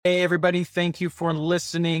Hey, everybody. Thank you for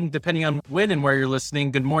listening, depending on when and where you're listening.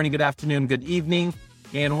 Good morning, good afternoon, good evening.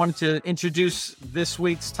 And I wanted to introduce this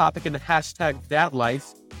week's topic in the hashtag Dad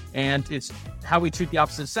Life, and it's how we treat the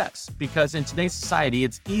opposite sex. Because in today's society,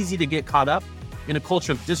 it's easy to get caught up in a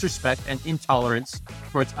culture of disrespect and intolerance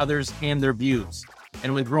towards others and their views.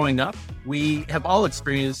 And when growing up, we have all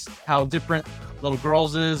experienced how different little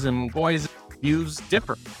girls' and boys' views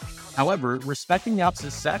differ. However, respecting the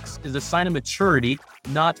opposite sex is a sign of maturity,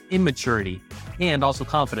 not immaturity, and also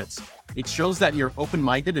confidence. It shows that you're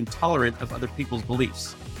open-minded and tolerant of other people's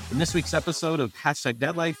beliefs. In this week's episode of Hashtag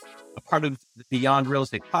Dad Life, a part of the Beyond Real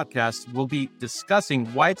Estate podcast, we'll be discussing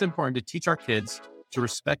why it's important to teach our kids to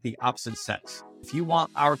respect the opposite sex. If you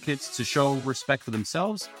want our kids to show respect for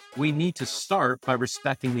themselves, we need to start by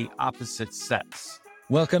respecting the opposite sex.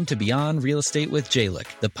 Welcome to Beyond Real Estate with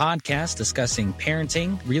Jalik, the podcast discussing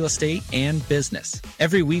parenting, real estate, and business.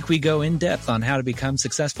 Every week we go in depth on how to become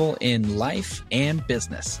successful in life and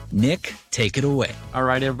business. Nick, take it away. All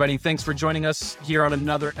right, everybody. Thanks for joining us here on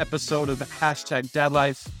another episode of Hashtag Dad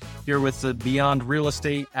Life. Here with the Beyond Real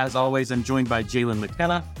Estate. As always, I'm joined by Jalen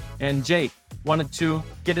McKenna. And Jay, wanted to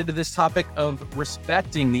get into this topic of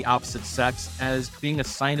respecting the opposite sex as being a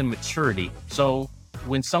sign of maturity. So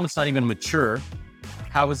when someone's not even mature,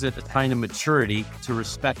 how is it a sign of maturity to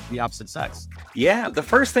respect the opposite sex? Yeah, the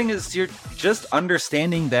first thing is you're just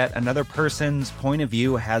understanding that another person's point of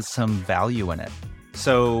view has some value in it.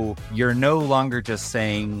 So you're no longer just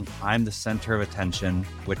saying, I'm the center of attention,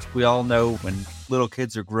 which we all know when little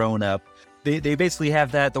kids are growing up. They basically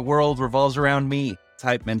have that the world revolves around me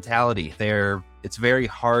type mentality. It's very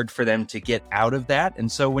hard for them to get out of that.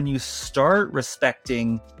 And so when you start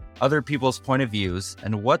respecting other people's point of views,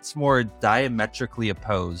 and what's more diametrically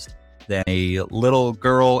opposed than a little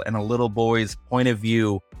girl and a little boy's point of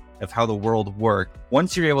view of how the world works.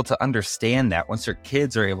 Once you're able to understand that, once your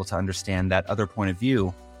kids are able to understand that other point of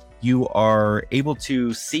view, you are able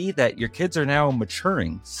to see that your kids are now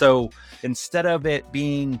maturing. So instead of it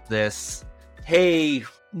being this, hey,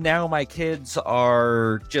 now my kids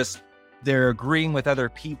are they're agreeing with other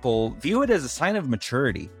people, view it as a sign of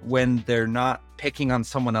maturity when they're not picking on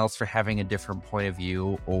someone else for having a different point of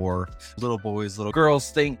view, or little boys, little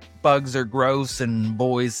girls think bugs are gross and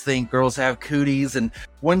boys think girls have cooties. And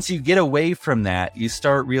once you get away from that, you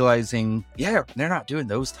start realizing, yeah, they're not doing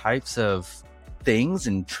those types of things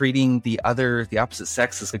and treating the opposite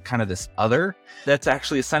sex as kind of this other. That's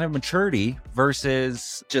actually a sign of maturity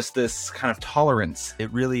versus just this kind of tolerance.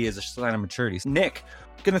 It really is a sign of maturity. Nick,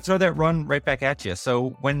 going to throw that run right back at you.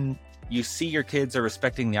 So when you see your kids are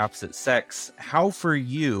respecting the opposite sex, how do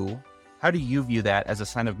you view that as a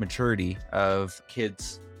sign of maturity of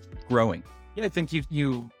kids growing? Yeah, I think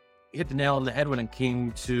you hit the nail on the head when it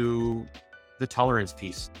came to the tolerance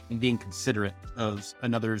piece and being considerate of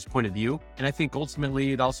another's point of view. And I think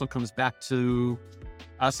ultimately it also comes back to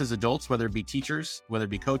us as adults, whether it be teachers, whether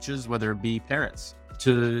it be coaches, whether it be parents,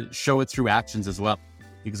 to show it through actions as well.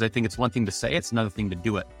 Because I think it's one thing to say, it's another thing to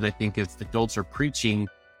do it. But I think if adults are preaching,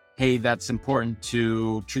 hey, that's important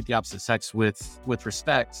to treat the opposite sex with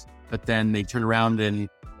respect, but then they turn around and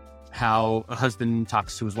how a husband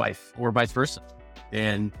talks to his wife or vice versa.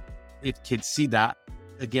 And if kids see that,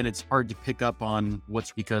 again, it's hard to pick up on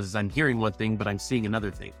because I'm hearing one thing, but I'm seeing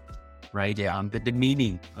another thing, right? Yeah, the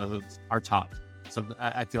demeaning of our talk. So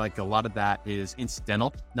I feel like a lot of that is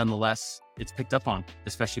incidental. Nonetheless, it's picked up on,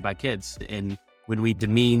 especially by kids. And when we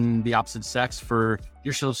demean the opposite sex for,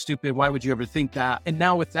 you're so stupid, why would you ever think that? And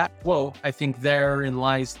now with that quote, I think therein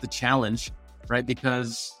lies the challenge, right?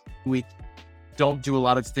 Because we don't do a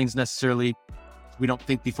lot of things necessarily, we don't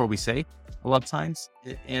think before we say a lot of times.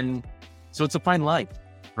 And so it's a fine line,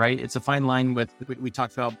 right? It's a fine line we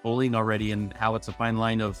talked about bullying already and how it's a fine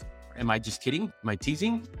line of, am I just kidding? Am I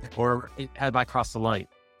teasing? Or have I crossed the line?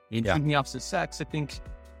 In treating the opposite sex, I think,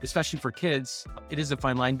 especially for kids, it is a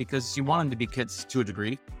fine line because you want them to be kids to a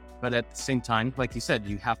degree. But at the same time, like you said,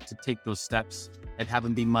 you have to take those steps and have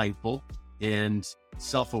them be mindful and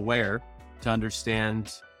self-aware to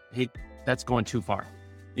understand, hey, that's going too far.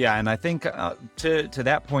 Yeah, and I think to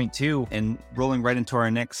that point too, and rolling right into our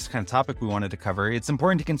next kind of topic we wanted to cover, it's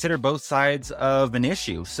important to consider both sides of an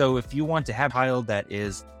issue. So if you want to have a child that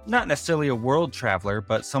is not necessarily a world traveler,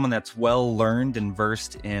 but someone that's well learned and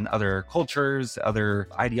versed in other cultures, other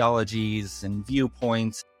ideologies and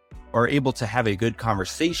viewpoints, or able to have a good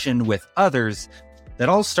conversation with others, that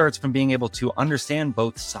all starts from being able to understand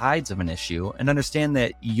both sides of an issue and understand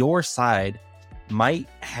that your side might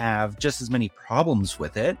have just as many problems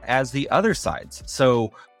with it as the other sides.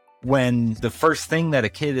 So when the first thing that a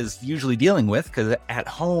kid is usually dealing with, because at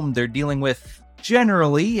home they're dealing with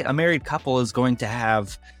generally a married couple is going to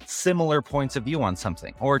have similar points of view on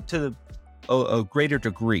something, or to a greater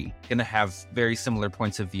degree, going to have very similar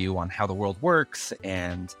points of view on how the world works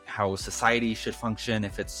and how society should function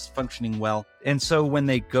if it's functioning well. And so when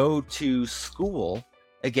they go to school,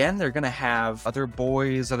 again, they're going to have other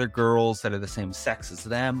boys, other girls that are the same sex as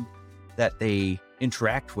them that they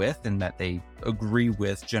interact with and that they agree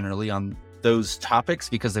with generally on those topics,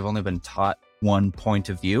 because they've only been taught one point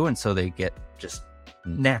of view. And so they get just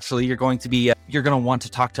naturally, you're going to want to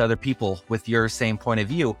talk to other people with your same point of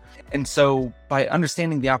view. And so by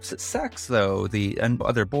understanding the opposite sex, though, the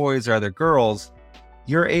other boys or other girls,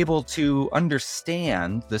 you're able to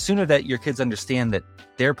understand, the sooner that your kids understand that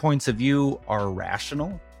their points of view are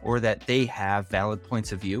rational or that they have valid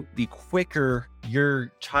points of view, the quicker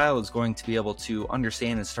your child is going to be able to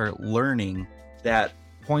understand and start learning that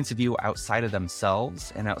points of view outside of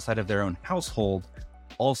themselves and outside of their own household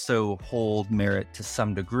also hold merit to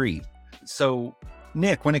some degree. So,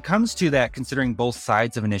 Nick, when it comes to that, considering both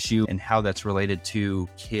sides of an issue and how that's related to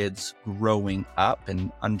kids growing up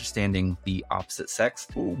and understanding the opposite sex,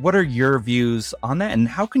 what are your views on that? And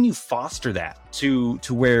how can you foster that to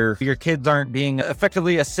where your kids aren't being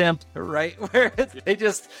effectively a simp, right? Where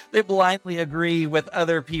they blindly agree with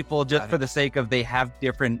other people just for the sake of they have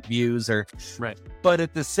different views, or Right. But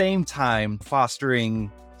at the same time,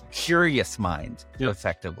 fostering curious mind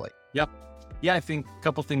effectively. Yep. Yeah, I think a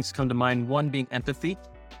couple things come to mind. One being empathy,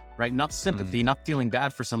 right? Not sympathy, not feeling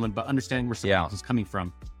bad for someone, but understanding where someone else is coming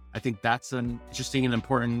from. I think that's an interesting and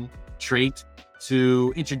important trait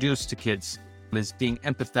to introduce to kids, is being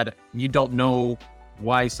empathetic. You don't know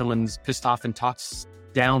why someone's pissed off and talks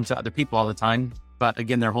down to other people all the time, but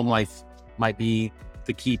again, their home life might be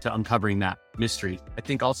the key to uncovering that mystery. I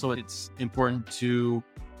think also it's important to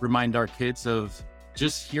remind our kids of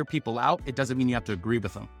just hear people out. It doesn't mean you have to agree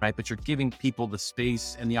with them, right? But you're giving people the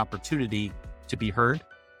space and the opportunity to be heard.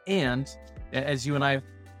 And as you and I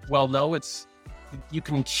well know, you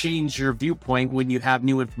can change your viewpoint when you have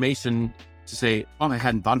new information to say, oh, I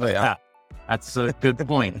hadn't thought about that. That's a good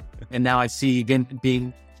point. And now I see, again,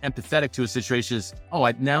 being empathetic to a situation is,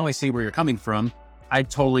 now I see where you're coming from. I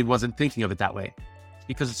totally wasn't thinking of it that way.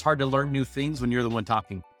 Because it's hard to learn new things when you're the one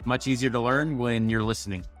talking. Much easier to learn when you're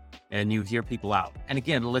listening and you hear people out. And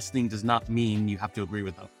again, listening does not mean you have to agree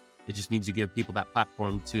with them. It just means you give people that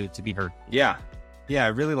platform to be heard. Yeah. Yeah, I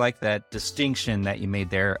really like that distinction that you made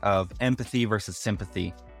there of empathy versus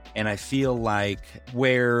sympathy. And I feel like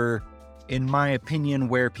in my opinion,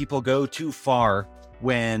 where people go too far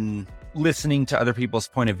when listening to other people's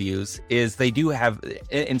point of views is they do have,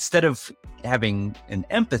 instead of having an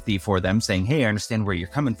empathy for them, saying, hey, I understand where you're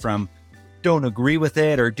coming from, don't agree with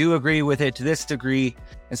it or do agree with it to this degree.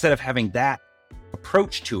 Instead of having that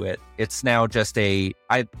approach to it, it's now just do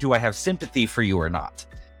I have sympathy for you or not?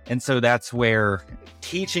 And so that's where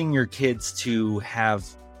teaching and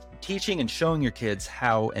showing your kids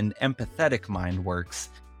how an empathetic mind works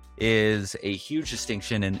is a huge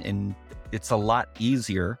distinction. And it's a lot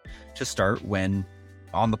easier to start when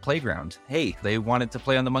on the playground. Hey, they wanted to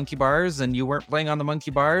play on the monkey bars and you weren't playing on the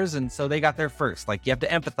monkey bars. And so they got there first. Like, you have to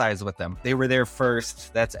empathize with them. They were there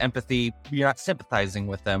first. That's empathy. You're not sympathizing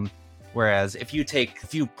with them. Whereas if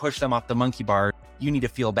you push them off the monkey bar, you need to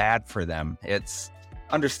feel bad for them. It's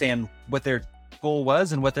understand what their goal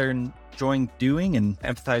was and what they're enjoying doing and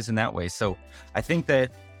empathize in that way. So I think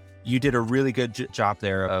that you did a really good job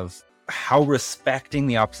there of how respecting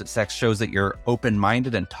the opposite sex shows that you're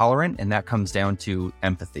open-minded and tolerant, and that comes down to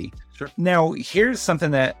empathy. Sure. Now, here's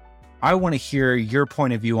something that I want to hear your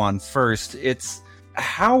point of view on first. It's,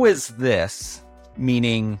 how is this,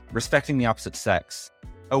 meaning respecting the opposite sex,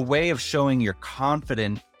 a way of showing you're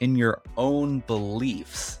confident in your own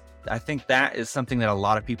beliefs? I think that is something that a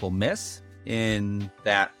lot of people miss, in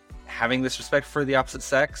that having this respect for the opposite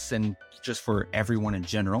sex and just for everyone in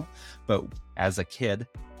general, but as a kid,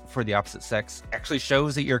 for the opposite sex actually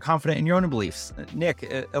shows that you're confident in your own beliefs.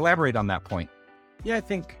 Nick, elaborate on that point. Yeah, I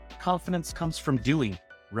think confidence comes from doing,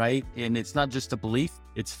 right? And it's not just a belief,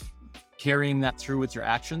 it's carrying that through with your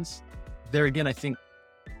actions. There again, I think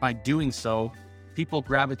by doing so, people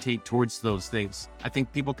gravitate towards those things. I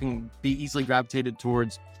think people can be easily gravitated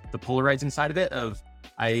towards the polarizing side of it, of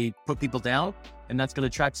I put people down, and that's going to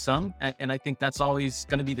attract some. And I think that's always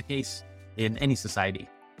going to be the case in any society.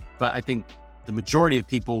 But I think the majority of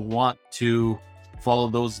people want to follow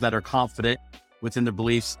those that are confident within their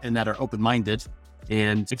beliefs and that are open-minded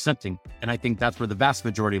and accepting. And I think that's where the vast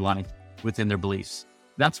majority lie, within their beliefs.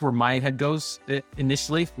 That's where my head goes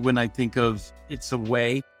initially when I think of it's a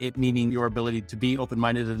way, it meaning your ability to be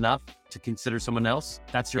open-minded enough to consider someone else.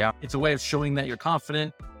 It's a way of showing that you're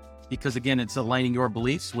confident because again, it's aligning your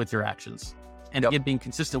beliefs with your actions. And again, being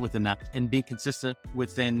consistent within that, and being consistent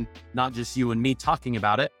within not just you and me talking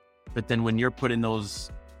about it, but then when you're put in those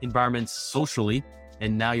environments socially,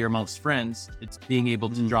 and now you're amongst friends, it's being able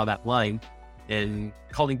to draw that line and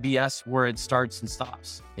calling BS where it starts and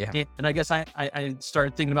stops. Yeah. And I guess I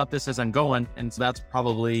started thinking about this as I'm going. And so that's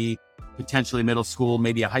probably potentially middle school,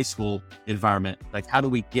 maybe a high school environment. Like, how do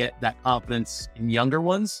we get that confidence in younger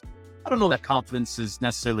ones? I don't know that confidence is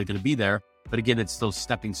necessarily going to be there, but again, it's those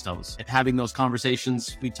stepping stones. And having those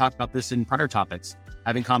conversations, we talked about this in prior topics,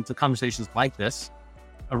 having conversations like this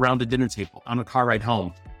around a dinner table, on a car ride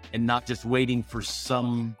home, and not just waiting for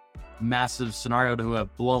some massive scenario to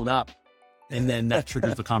have blown up. And then that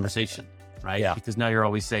triggers the conversation, right? Yeah. Because now you're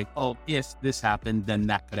always saying, oh, if this happened, then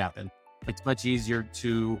that could happen. It's much easier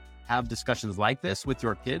to have discussions like this with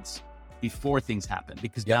your kids before things happen,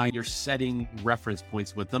 because now you're setting reference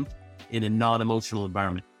points with them in a non-emotional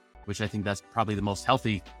environment, which I think that's probably the most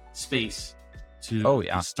healthy space to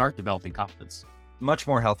start developing confidence. Much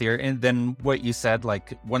more healthier. And then what you said,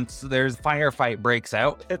 like, once there's firefight breaks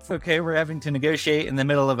out, it's okay. We're having to negotiate in the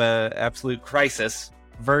middle of a absolute crisis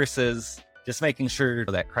versus just making sure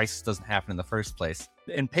that crisis doesn't happen in the first place.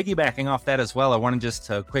 And piggybacking off that as well, I wanted just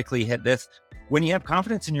to quickly hit this. When you have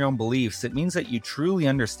confidence in your own beliefs, it means that you truly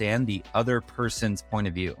understand the other person's point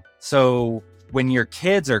of view. So when your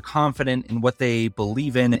kids are confident in what they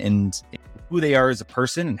believe in and who they are as a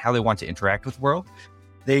person and how they want to interact with the world,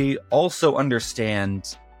 they also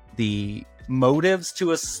understand the motives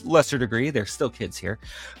to a lesser degree. They're still kids here,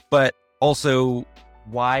 but also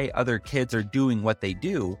why other kids are doing what they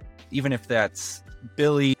do. Even if that's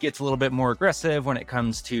Billy gets a little bit more aggressive when it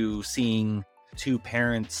comes to seeing two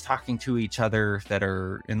parents talking to each other that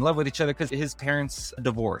are in love with each other because his parents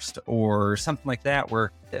divorced or something like that,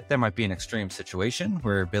 where that might be an extreme situation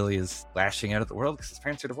where Billy is lashing out at the world because his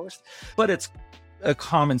parents are divorced. But it's a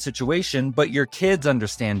common situation. But your kids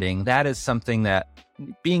understanding that is something that,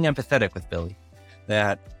 being empathetic with Billy,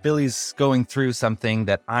 that Billy's going through something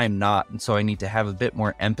that I'm not. And so I need to have a bit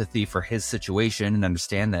more empathy for his situation and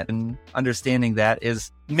understand that. And understanding that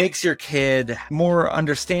makes your kid more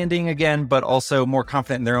understanding again, but also more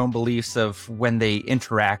confident in their own beliefs of when they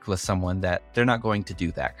interact with someone that they're not going to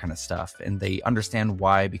do that kind of stuff. And they understand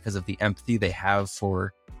why, because of the empathy they have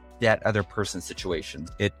for that other person's situation.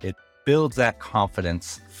 It builds that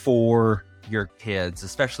confidence for your kids,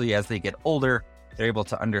 especially as they get older. They're able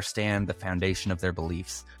to understand the foundation of their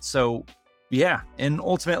beliefs. So yeah, and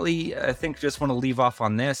ultimately, I think just want to leave off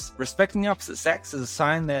on this. Respecting the opposite sex is a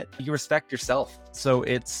sign that you respect yourself. So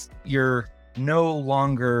you're no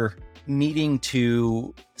longer needing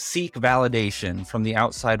to seek validation from the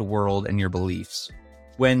outside world and your beliefs.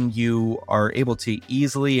 When you are able to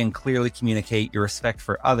easily and clearly communicate your respect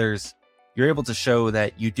for others, you're able to show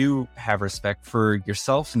that you do have respect for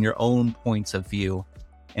yourself and your own points of view.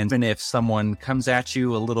 And even if someone comes at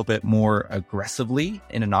you a little bit more aggressively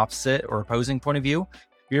in an opposite or opposing point of view,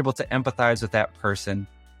 you're able to empathize with that person.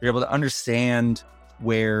 You're able to understand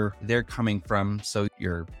where they're coming from. So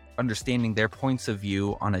you're understanding their points of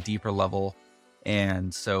view on a deeper level.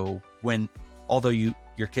 And so although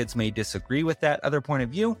your kids may disagree with that other point of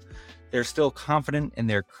view, they're still confident in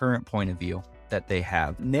their current point of view that they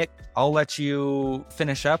have. Nick, I'll let you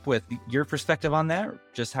finish up with your perspective on that,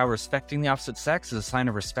 just how respecting the opposite sex is a sign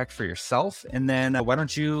of respect for yourself. And then why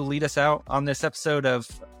don't you lead us out on this episode of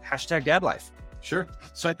 #DadLife? Sure.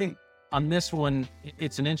 So I think on this one,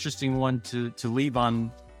 it's an interesting one to leave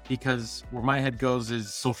on, because where my head goes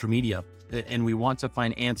is social media, and we want to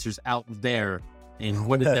find answers out there. And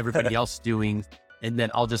what is everybody else doing? And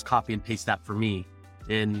then I'll just copy and paste that for me.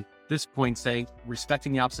 And this point, saying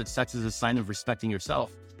respecting the opposite sex is a sign of respecting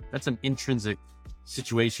yourself. That's an intrinsic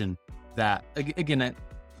situation that, again,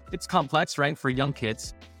 it's complex, right? For young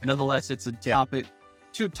kids. Nonetheless, it's a topic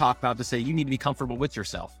to talk about, to say you need to be comfortable with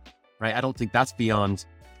yourself, right? I don't think that's beyond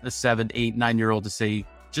a 7, 8, 9-year-old to say,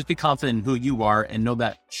 just be confident in who you are and know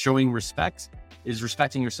that showing respect is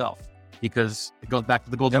respecting yourself, because it goes back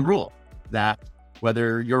to the golden rule that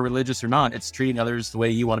whether you're religious or not, it's treating others the way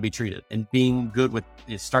you want to be treated, and being good with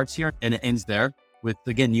it starts here and it ends there with,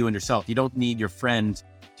 again, you and yourself. You don't need your friend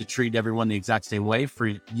to treat everyone the exact same way for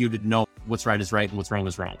you to know what's right is right and what's wrong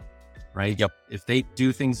is wrong, right? Yep. If they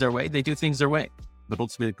do things their way, they do things their way. But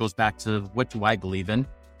ultimately, it goes back to, what do I believe in,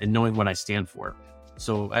 and knowing what I stand for.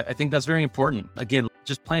 So I think that's very important. Again,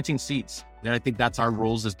 just planting seeds. And I think that's our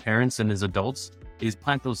roles as parents and as adults, is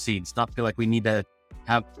plant those seeds, not feel like we need to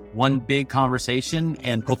have one big conversation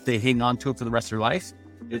and hope they hang on to it for the rest of their life.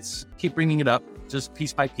 It's keep bringing it up, just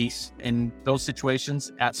piece by piece. In those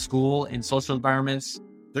situations, at school, in social environments,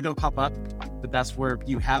 They're going to pop up, but that's where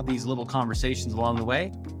you have these little conversations along the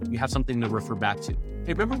way. You have something to refer back to.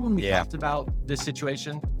 Hey, remember when we talked about this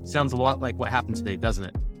situation? Sounds a lot like what happened today, doesn't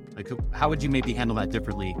it? Like, how would you maybe handle that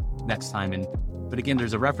differently next time? But again,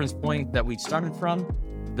 there's a reference point that we started from.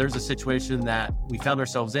 There's a situation that we found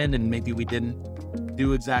ourselves in, and maybe we didn't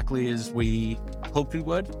do exactly as we hoped we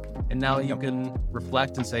would. And now you can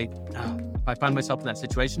reflect and say, if I find myself in that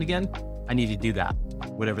situation again, I need to do that,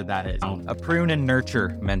 whatever that is. A prune and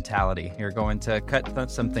nurture mentality. You're going to cut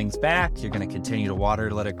some things back. You're going to continue to water,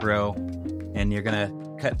 let it grow. And you're going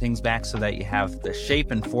to cut things back so that you have the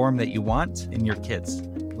shape and form that you want in your kids.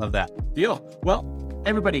 Love that. Deal. Well,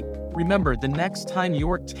 everybody, remember, the next time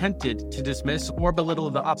you're tempted to dismiss or belittle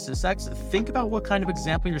the opposite sex, think about what kind of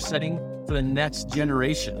example you're setting for the next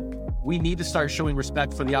generation. We need to start showing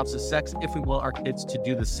respect for the opposite sex if we want our kids to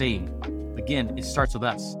do the same. Again, it starts with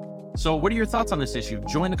us. So what are your thoughts on this issue?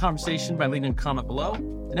 Join the conversation by leaving a comment below.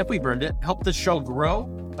 And if we've earned it, help the show grow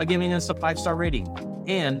by giving us a 5-star rating.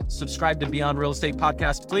 And subscribe to Beyond Real Estate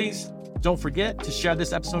Podcast, please. Don't forget to share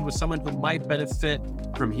this episode with someone who might benefit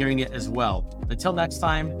from hearing it as well. Until next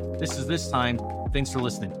time, this is This Time. Thanks for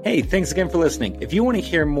listening. Hey, thanks again for listening. If you want to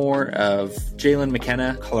hear more of Jalen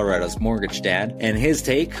McKenna, Colorado's mortgage dad, and his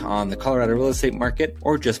take on the Colorado real estate market,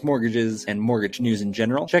 or just mortgages and mortgage news in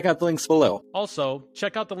general, check out the links below. Also,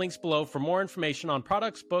 check out the links below for more information on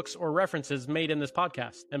products, books, or references made in this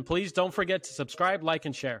podcast. And please don't forget to subscribe, like,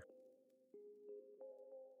 and share.